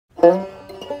Hey,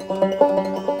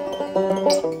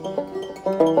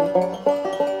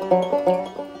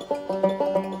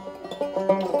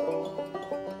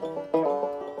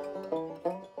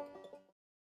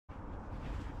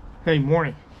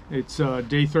 morning. It's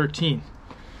day 13.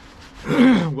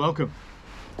 Welcome.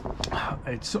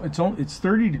 It's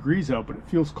 30 degrees out, but it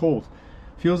feels cold.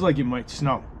 Feels like it might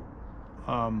snow.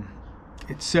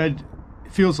 It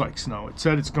feels like snow. It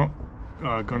said it's going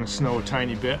to snow a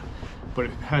tiny bit, but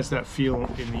it has that feel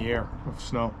in the air of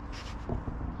snow.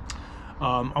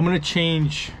 I'm going to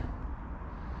change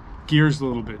gears a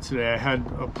little bit today. I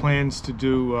had plans to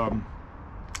do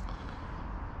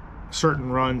certain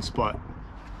runs, but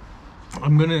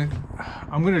I'm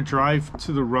gonna drive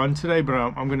to the run today, but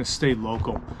I'm gonna stay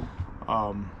local.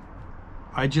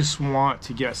 I just want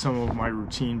to get some of my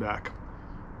routine back.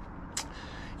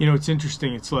 You know, it's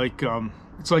interesting. It's like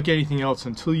anything else.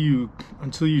 Until you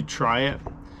try it,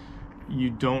 you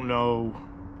don't know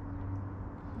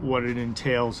what it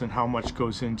entails and how much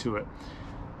goes into it.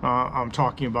 I'm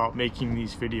talking about making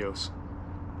these videos.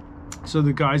 So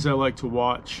the guys I like to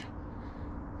watch,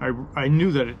 I knew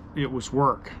that it was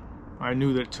work. I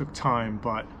knew that it took time,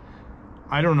 but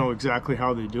I don't know exactly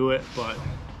how they do it, but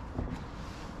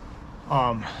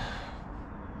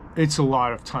it's a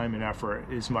lot of time and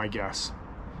effort is my guess,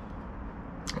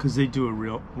 because they do a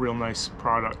real nice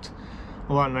product,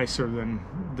 a lot nicer than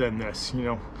this, you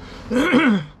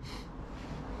know.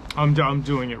 I'm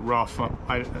doing it rough.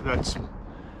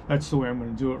 That's the way I'm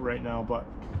going to do it right now, but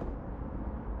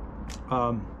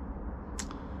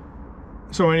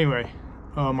so anyway,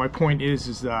 my point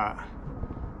is that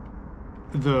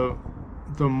the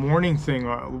morning thing,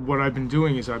 what I've been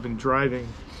doing is I've been driving.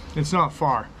 It's not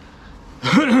far,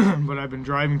 but I've been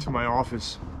driving to my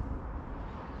office,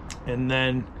 and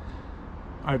then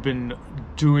I've been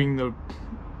doing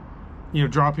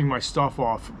dropping my stuff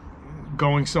off,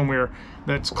 going somewhere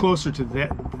that's closer to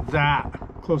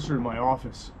closer to my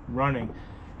office, running,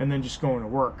 and then just going to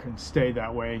work and stay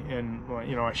that way. And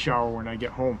I shower when I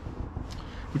get home,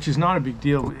 which is not a big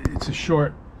deal. It's a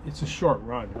short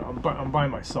run. I'm by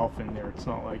myself in there. It's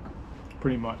not like,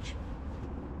 pretty much,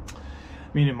 I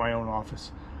mean, in my own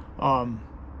office.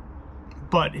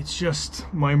 But it's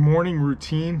just, my morning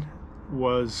routine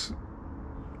was,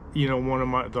 one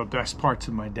of the best parts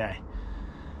of my day.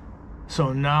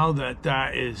 So now that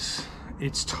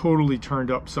it's totally turned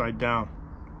upside down,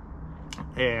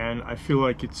 and I feel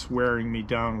like it's wearing me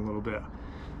down a little bit,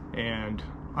 and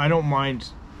I don't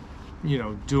mind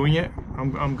doing it.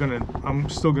 I'm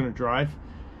still gonna drive,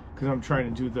 because I'm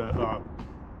trying to do the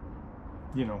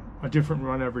a different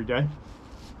run every day.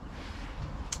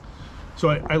 So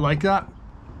I like that.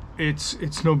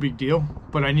 It's no big deal,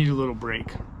 but I need a little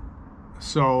break.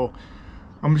 So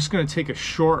I'm just gonna take a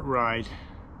short ride.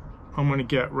 I'm gonna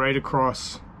get right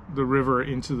across the river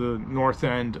into the north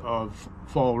end of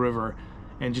Fall River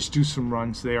and just do some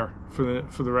runs there for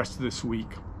the rest of this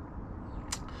week.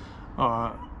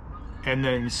 And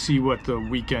then see what the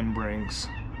weekend brings,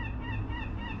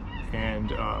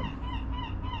 and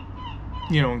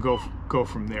and go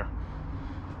from there.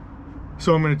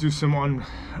 So I'm going to do some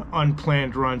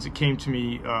unplanned runs. It came to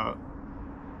me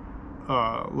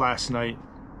last night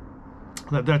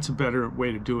that's a better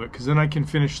way to do it, because then I can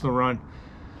finish the run,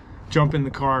 jump in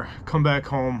the car, come back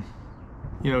home,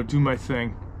 do my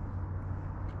thing,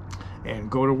 and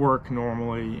go to work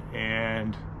normally,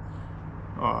 and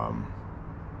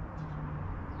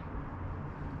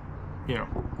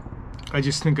I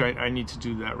just think I need to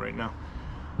do that right now.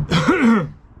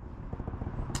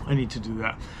 I need to do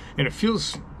that, and it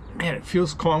feels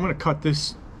cool. I'm gonna cut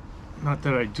this. Not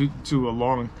that I do a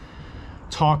long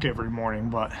talk every morning,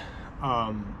 but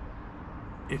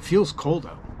it feels cold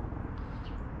out.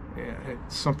 Yeah,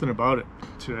 it's something about it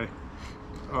today.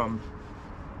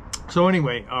 So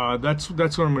anyway, that's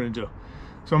what I'm gonna do.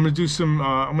 So I'm gonna do some.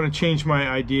 I'm gonna change my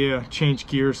idea, change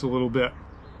gears a little bit,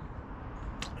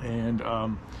 and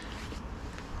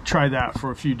try that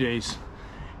for a few days.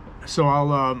 So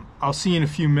I'll see you in a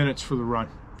few minutes for the run.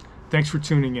 Thanks for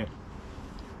tuning in.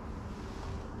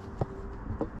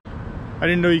 I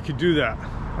didn't know you could do that.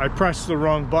 I pressed the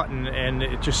wrong button and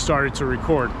it just started to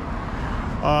record.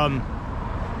 All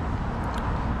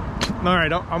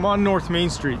right, I'm on North Main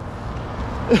Street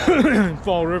in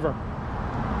Fall River,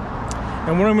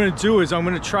 and what I'm going to do is I'm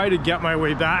going to try to get my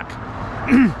way back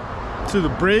to the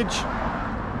bridge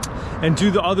and do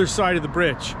the other side of the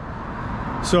bridge.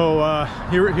 So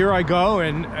here I go,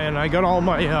 and I got all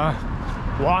my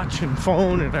watch and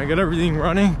phone, and I got everything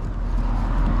running.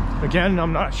 Again,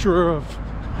 I'm not sure of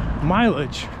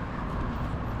mileage,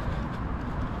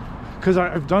 because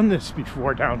I've done this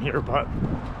before down here, but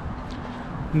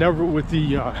never with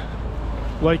the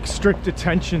like strict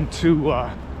attention to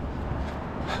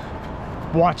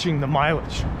watching the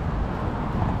mileage.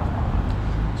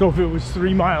 So if it was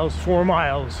 3 miles, 4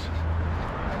 miles,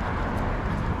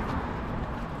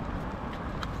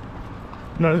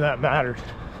 none of that mattered.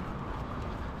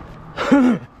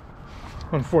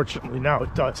 Unfortunately, now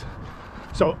it does.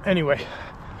 So anyway,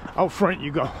 out front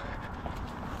you go.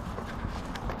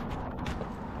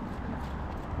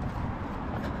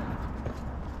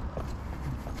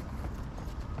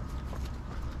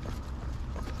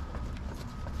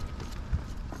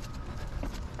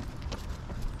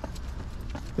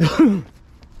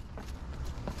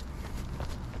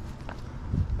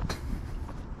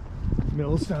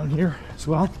 Mills down here as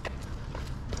well.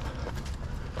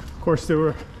 Of course, there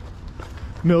were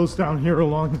mills down here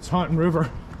along the Taunton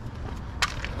River.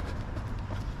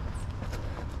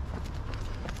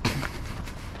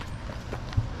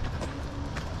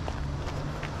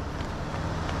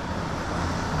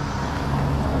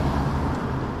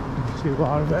 You see a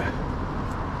lot of it.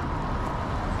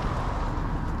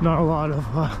 Not a lot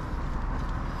of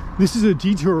this is a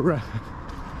detour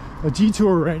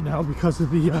right now because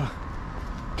of the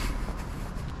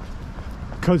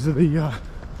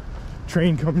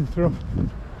train coming through.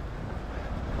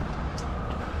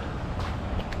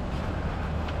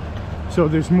 So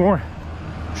there's more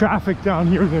traffic down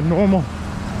here than normal.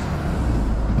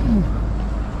 You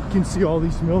can see all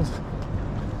these mills.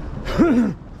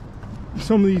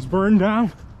 Some of these burned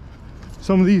down,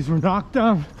 some of these were knocked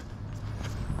down.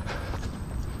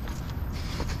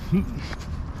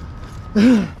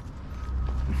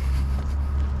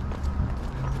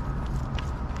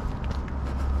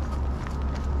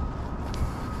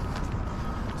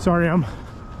 Sorry, I'm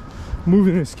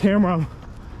moving this camera. I'm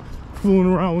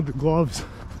fooling around with the gloves.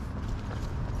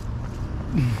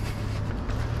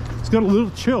 It's got a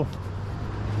little chill.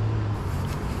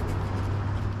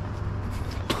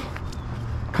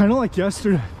 Kind of like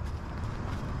yesterday.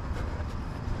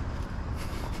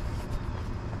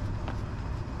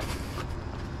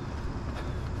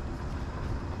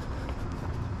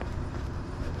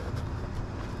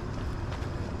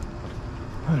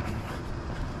 I don't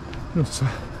know. It's,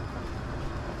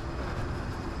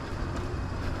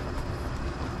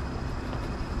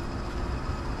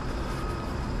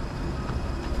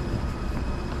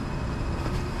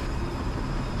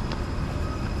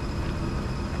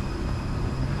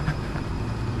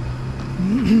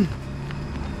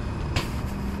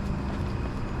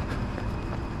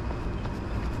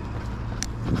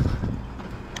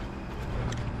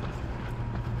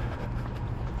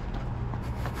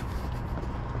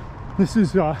 this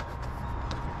is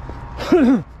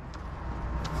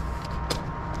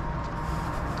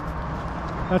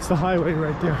that's the highway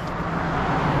right there.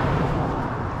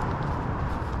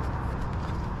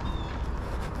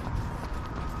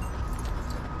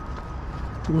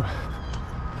 Ooh,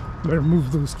 better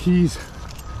move those keys.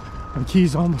 My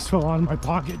keys almost fell out of my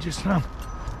pocket just now.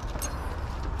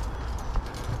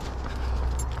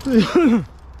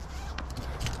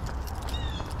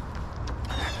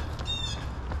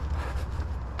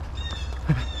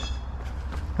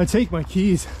 I take my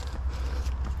keys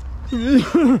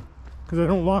because I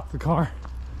don't lock the car.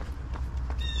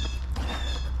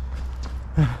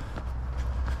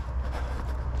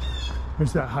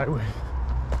 There's that highway.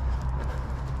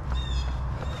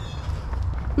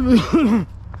 I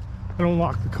don't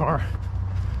lock the car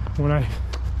when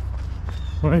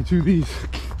I do these.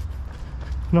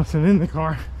 Nothing in the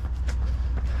car.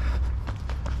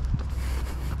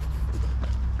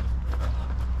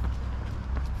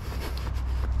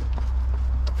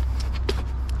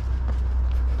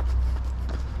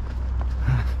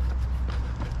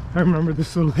 I remember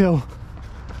this little hill.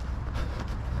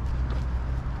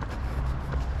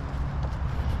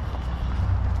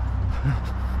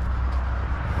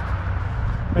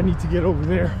 I need to get over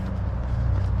there,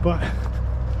 but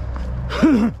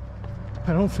I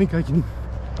don't think I can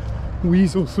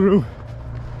weasel through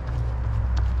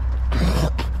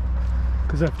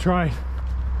because I've tried.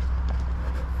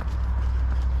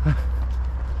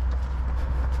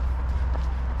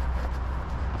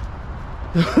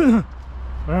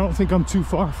 I don't think I'm too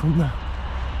far from the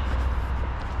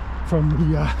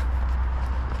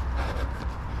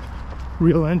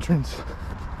real entrance.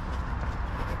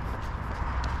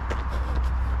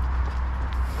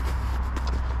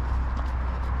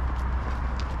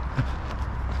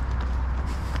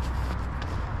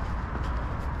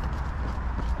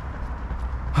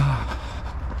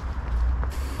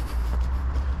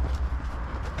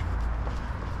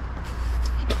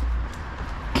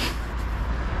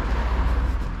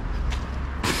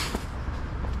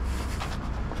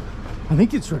 I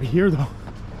think it's right here though.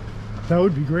 That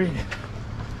would be great.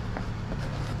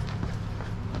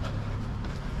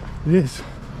 It is.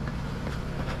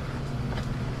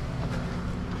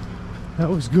 That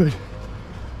was good.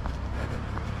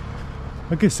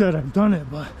 Like I said, I've done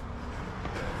it, but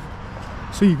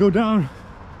so you go down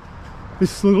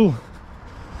this little,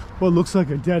 what looks like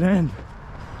a dead end,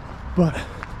 but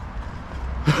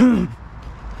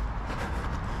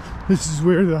this is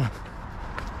where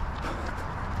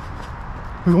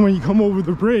when you come over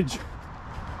the bridge,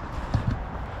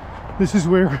 this is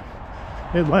where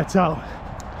it lets out.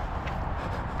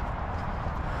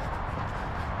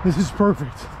 This is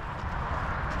perfect.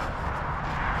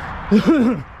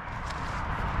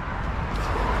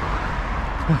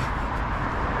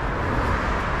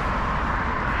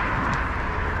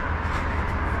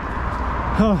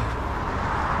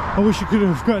 I wish I could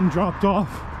have gotten dropped off.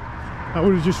 I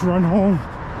would have just run home.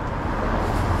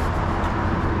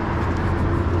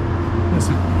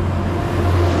 Listen.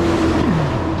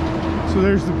 So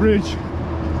there's the bridge.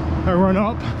 I run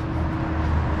up.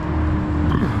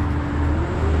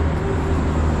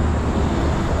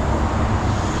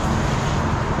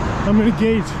 I'm gonna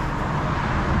gauge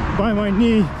by my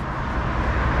knee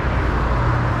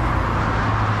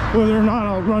whether or not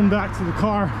I'll run back to the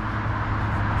car.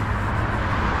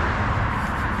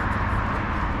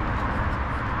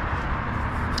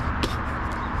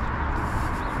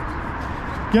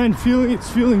 Again, it's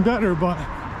feeling better, but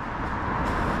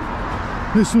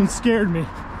this one scared me,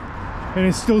 and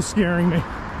it's still scaring me.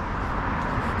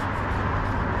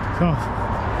 So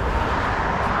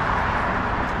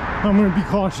I'm gonna be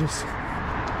cautious.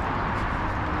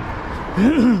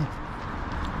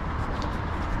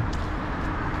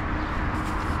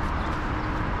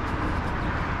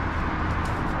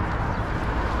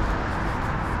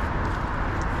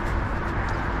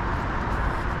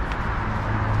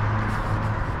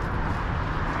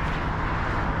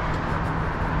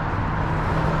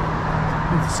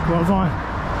 Put this glove on.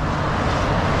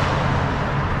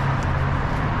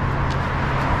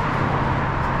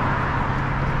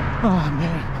 Oh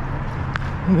man.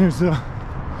 And there's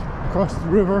across the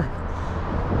river,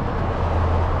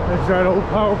 there's that old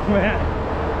power plant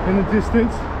in the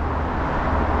distance.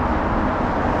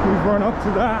 We've run up to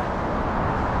that.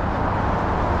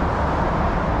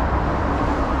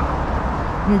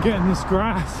 I'm gonna get in this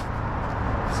grass,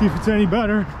 see if it's any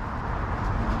better.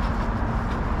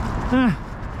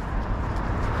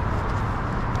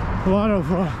 A lot of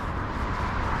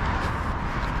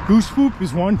goose poop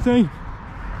is one thing,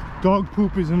 dog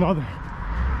poop is another.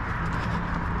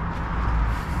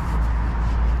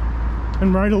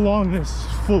 And right along this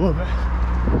is full of it.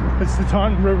 It's the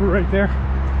Taunton River right there,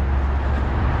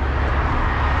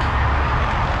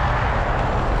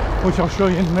 which I'll show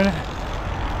you in a minute.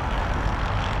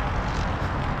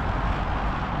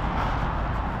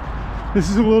 This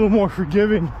is a little more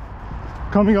forgiving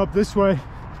coming up this way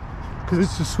because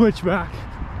it's a switchback.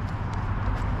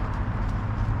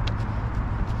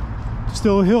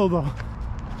 Still a hill though.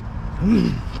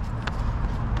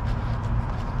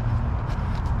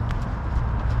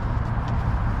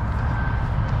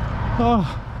 Oh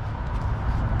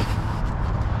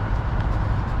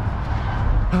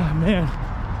man.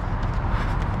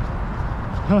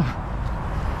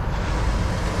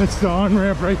 That's the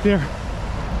on-ramp right there.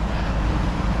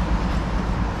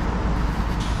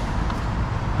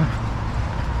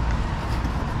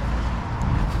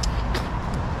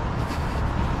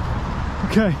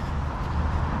 Okay.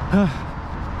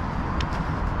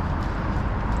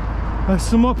 That's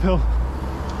some uphill.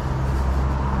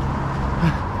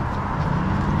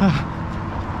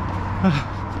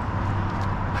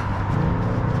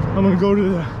 I'm gonna go to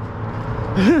the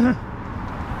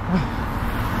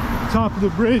top of the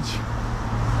bridge,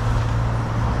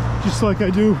 just like I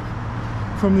do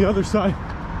from the other side.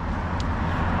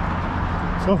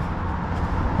 So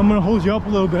I'm gonna hold you up a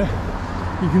little bit.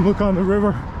 You can look on the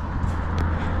river.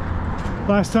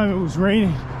 Last time it was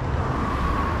raining.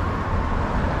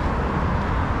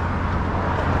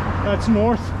 That's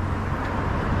north.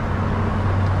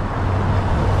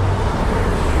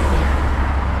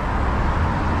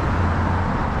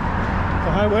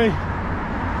 The highway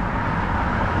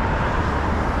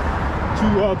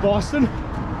to Boston.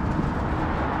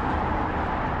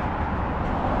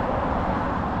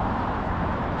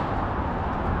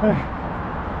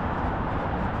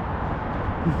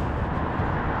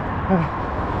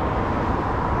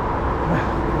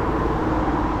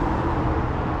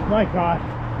 My God.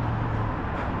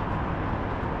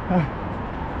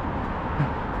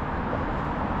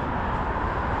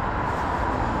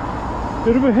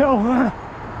 Bit of a hill.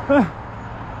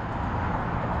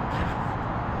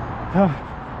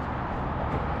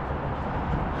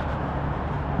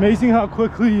 Amazing how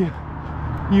quickly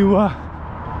you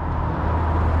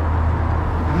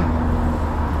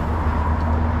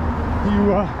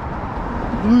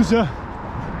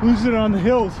lose it on the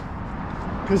hills,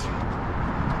 because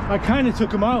I kind of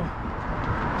took him out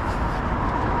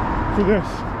for this.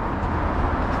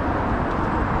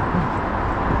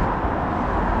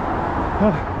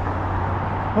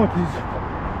 What these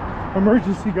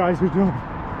emergency guys are doing.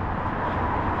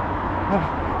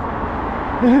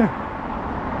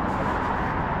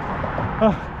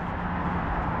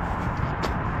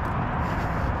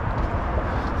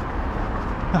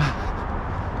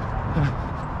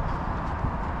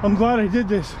 I'm glad I did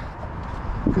this,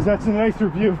 because that's a nicer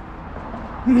view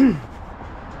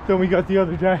than we got the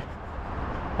other day.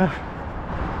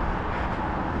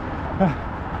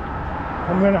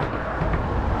 I'm gonna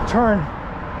turn.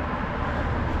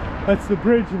 That's the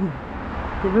bridge and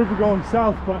the river going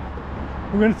south, but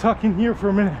I'm gonna tuck in here for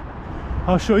a minute.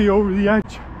 I'll show you over the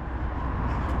edge.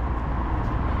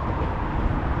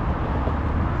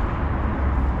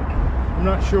 I'm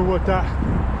not sure what that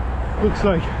looks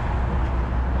like.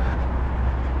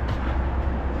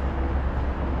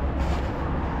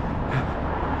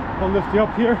 I'll lift you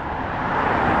up here.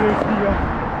 There's the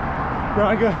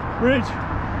Braga Bridge,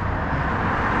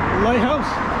 the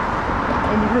lighthouse,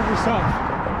 and the river south.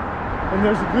 And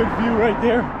there's a good view right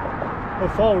there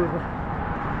of Fall River.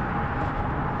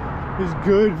 There's a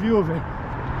good view of it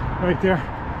right there.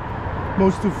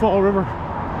 Most of Fall River.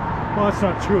 Well, that's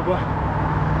not true, but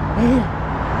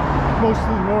most of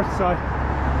the north side.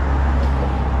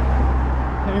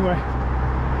 Anyway,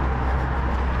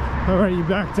 all right, you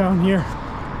back down here.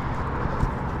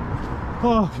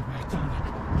 Oh, get back down there.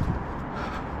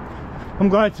 I'm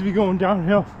glad to be going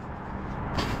downhill.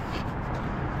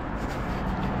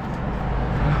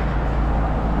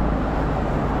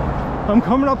 I'm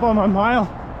coming up on my mile,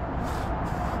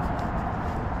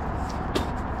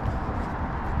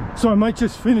 so I might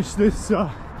just finish this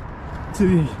to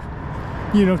the,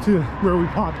 to where we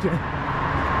popped in.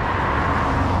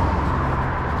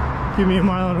 Give me a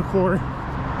mile and a quarter.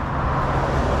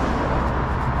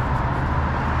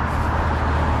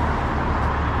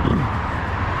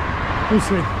 We'll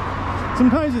see.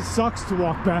 Sometimes it sucks to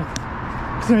walk back,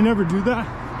 because I never do that.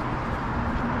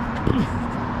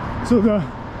 So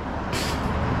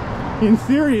in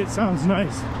theory it sounds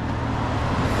nice,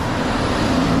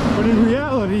 but in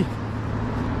reality,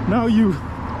 now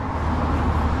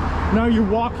you're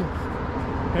walking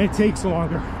and it takes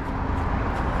longer.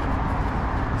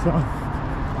 So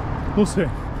we'll see.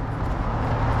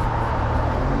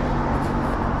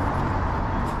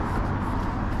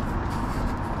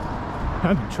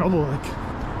 Having trouble, like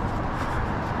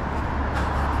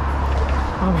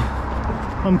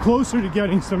I'm closer to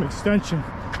getting some extension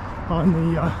on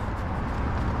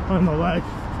the leg.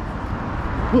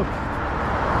 Look,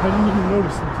 I didn't even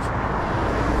notice this.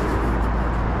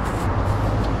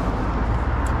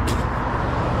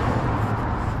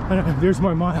 And there's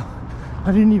my mile.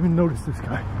 I didn't even notice this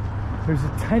guy. There's a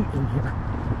tent in here.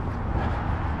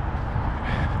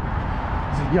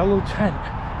 There's a yellow tent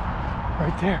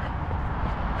right there.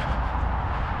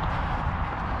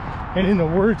 And in the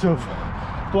words of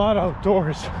Blot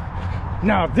Outdoors,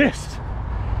 now this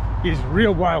is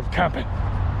real wild camping.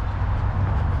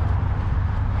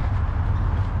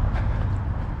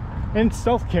 And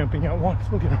stealth camping at once.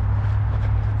 Look at him.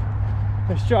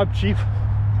 Nice job, Chief.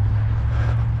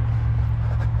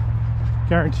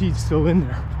 Guaranteed still in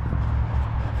there.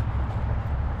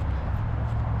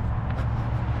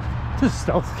 It's a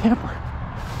stealth camper.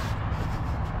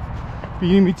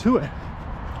 Beating me to it.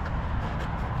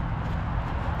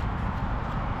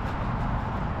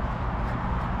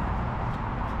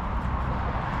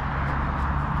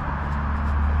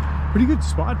 Pretty good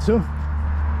spot too.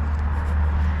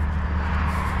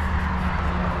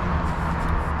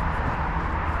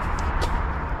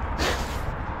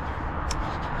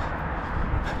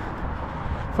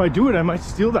 If I do it, I might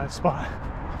steal that spot.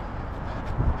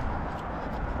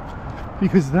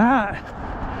 Because that,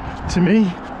 to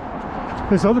me,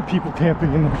 there's other people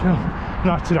camping in there too.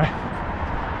 Not today.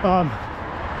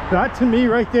 That to me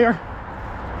right there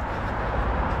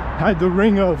had the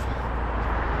ring of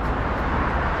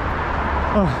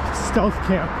stealth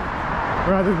camp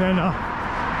rather than a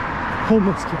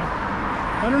homeless camp.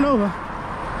 I don't know though.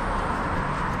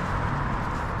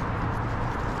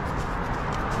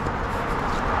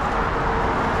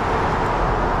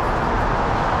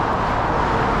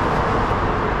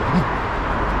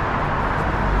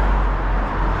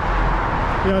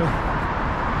 Yeah,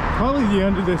 probably the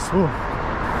end of this will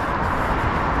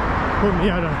put me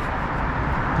at a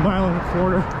mile and a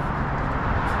quarter.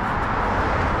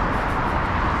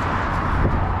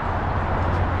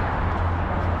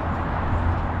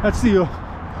 That's the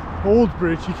old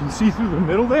bridge. You can see through the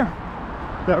middle there,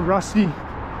 that rusty,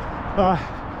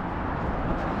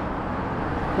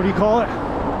 what do you call it?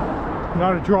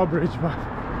 Not a drawbridge, but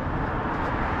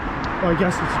well, I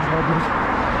guess it's a drawbridge.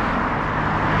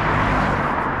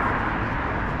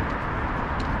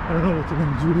 I don't know what they're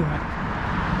gonna do to that.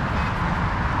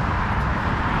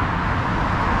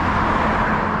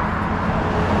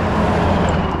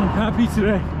 I'm happy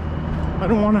today. I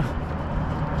don't want to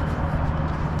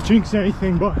jinx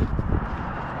anything, but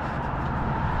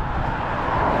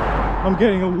I'm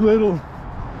getting a little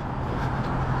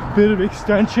bit of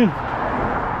extension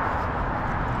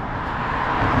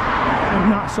and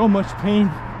not so much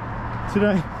pain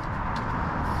today.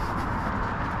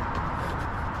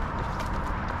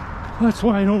 That's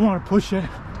why I don't want to push it.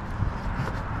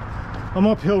 I'm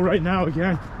uphill right now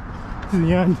again to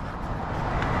the end.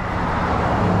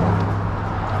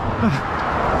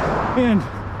 And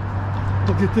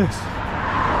look at this.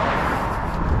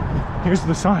 Here's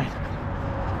the sign.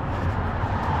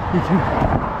 You can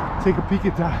take a peek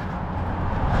at that.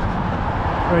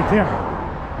 Right there.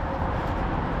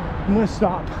 I'm gonna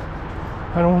stop.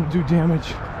 I don't want to do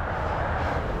damage.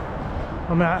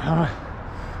 I'm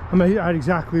at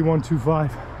exactly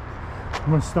 125. I'm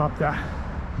gonna stop that.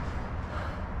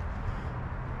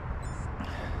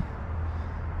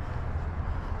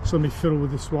 So let me fiddle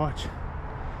with this watch.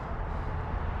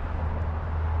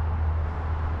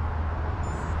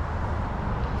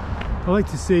 I like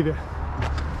to save it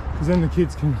because then the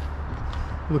kids can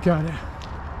look at it.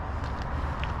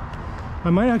 I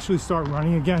might actually start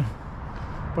running again,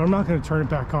 but I'm not going to turn it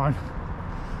back on.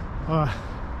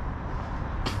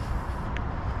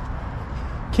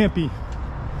 Can't be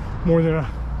more than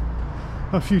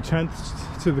a few tenths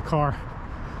to the car,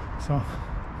 so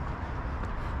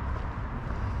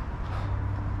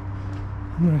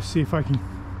I'm going to see if I can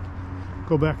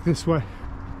go back this way.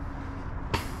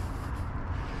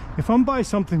 If I'm by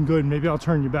something good, maybe I'll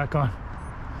turn you back on.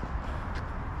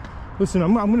 Listen,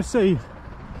 I'm going to say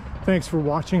thanks for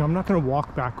watching. I'm not going to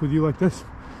walk back with you like this.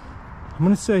 I'm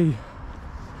going to say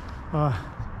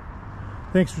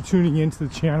thanks for tuning into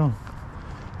the channel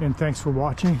and thanks for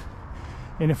watching.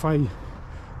 And if I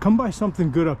come by something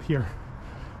good up here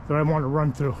that I want to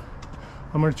run through,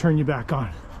 I'm going to turn you back on.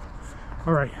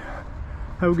 All right.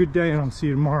 Have a good day, and I'll see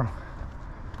you tomorrow.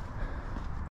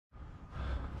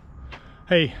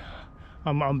 Hey,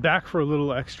 I'm back for a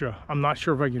little extra. I'm not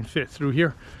sure if I can fit through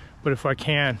here, but if I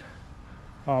can,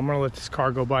 I'm gonna let this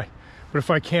car go by. But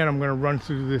if I can, I'm gonna run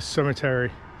through this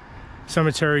cemetery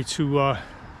to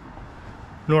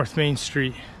North Main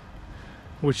Street,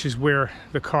 which is where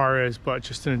the car is, but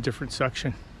just in a different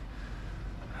section.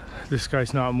 This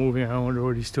guy's not moving. I wonder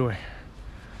what he's doing.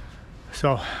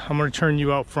 So I'm gonna turn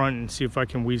you out front and see if I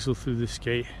can weasel through this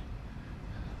gate.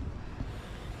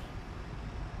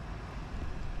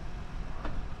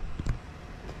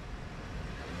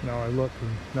 Now I look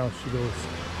and now she goes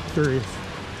curious.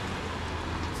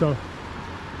 So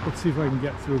let's see if I can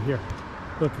get through here.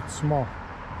 Look, it's small.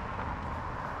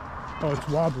 Oh, it's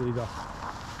wobbly though.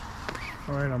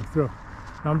 All right, I'm through.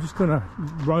 Now I'm just gonna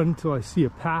run until I see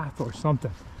a path or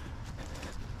something.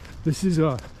 This is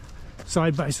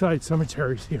side-by-side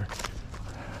cemeteries here.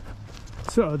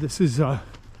 So this is I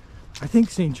think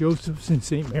St. Joseph's and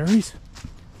St. Mary's.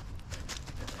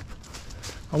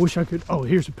 I wish I could. Oh,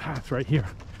 here's a path right here.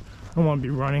 I don't want to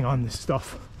be running on this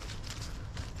stuff.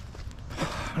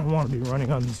 I don't want to be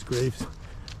running on these graves.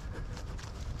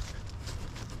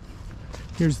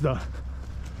 Here's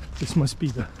this must be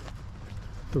the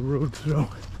road through.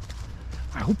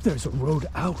 I hope there's a road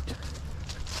out.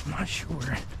 I'm not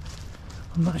sure.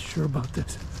 I'm not sure about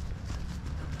this.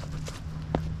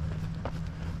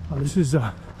 Oh, this is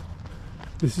a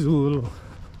little,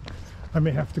 I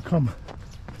may have to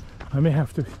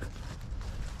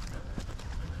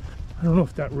I don't know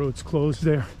if that road's closed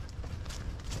there.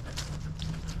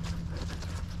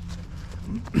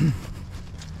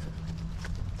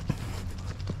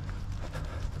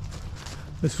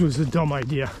 This was a dumb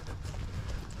idea.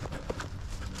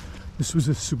 This was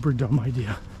a super dumb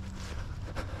idea.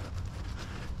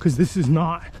 Because this is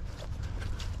not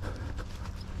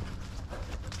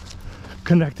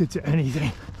connected to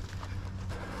anything.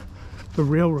 The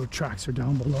railroad tracks are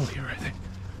down below here, I think.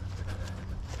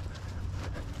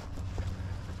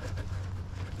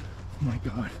 Oh my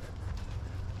God.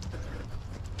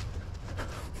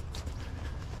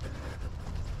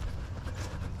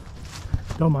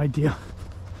 Dumb idea.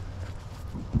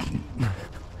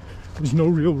 There's no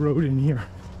real road in here.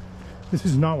 This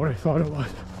is not what I thought it was.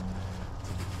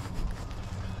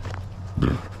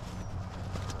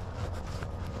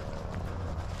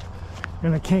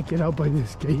 And I can't get out by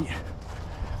this gate.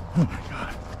 Oh my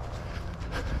God.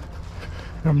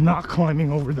 And I'm not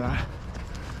climbing over that.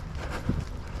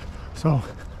 So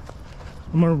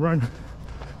I'm gonna run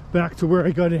back to where I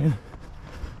got in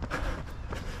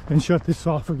and shut this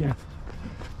off again.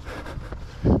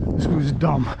 This was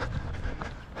dumb.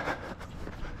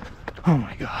 Oh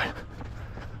my God.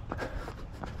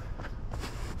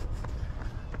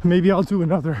 Maybe I'll do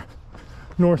another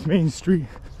North Main Street.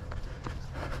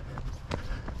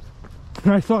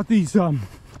 And I thought these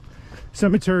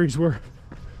cemeteries were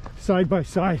side by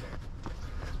side.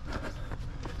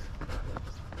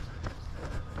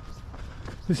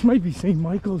 This might be St.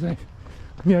 Michael's. I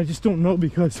mean, I just don't know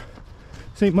because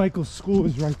St. Michael's School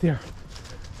is right there.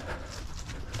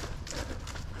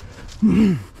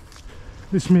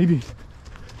 This may be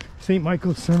St.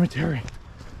 Michael's Cemetery.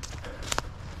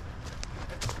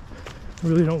 I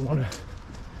really don't want to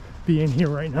be in here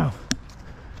right now.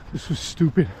 This was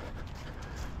stupid.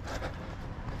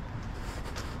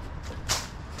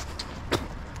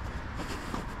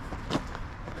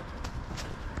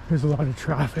 There's a lot of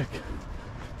traffic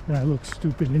and I look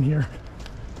stupid in here.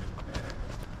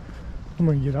 I'm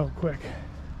gonna get out quick.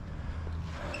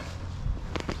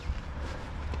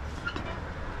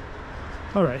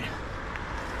 All right,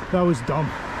 that was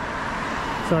dumb.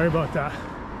 Sorry about that.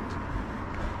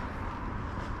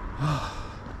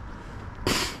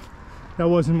 That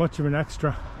wasn't much of an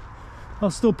extra. I'll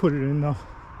still put it in though.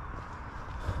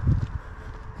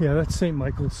 Yeah, that's St.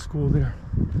 Michael's School there.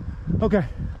 Okay.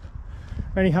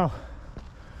 Anyhow,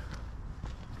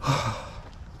 I'm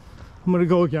gonna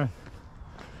go again,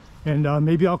 and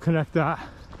maybe I'll connect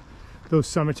those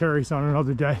cemeteries on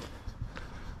another day.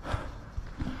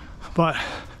 But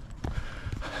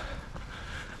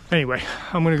anyway,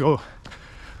 I'm gonna go.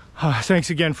 Thanks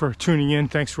again for tuning in.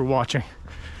 Thanks for watching,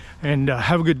 and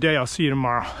have a good day. I'll see you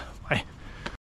tomorrow.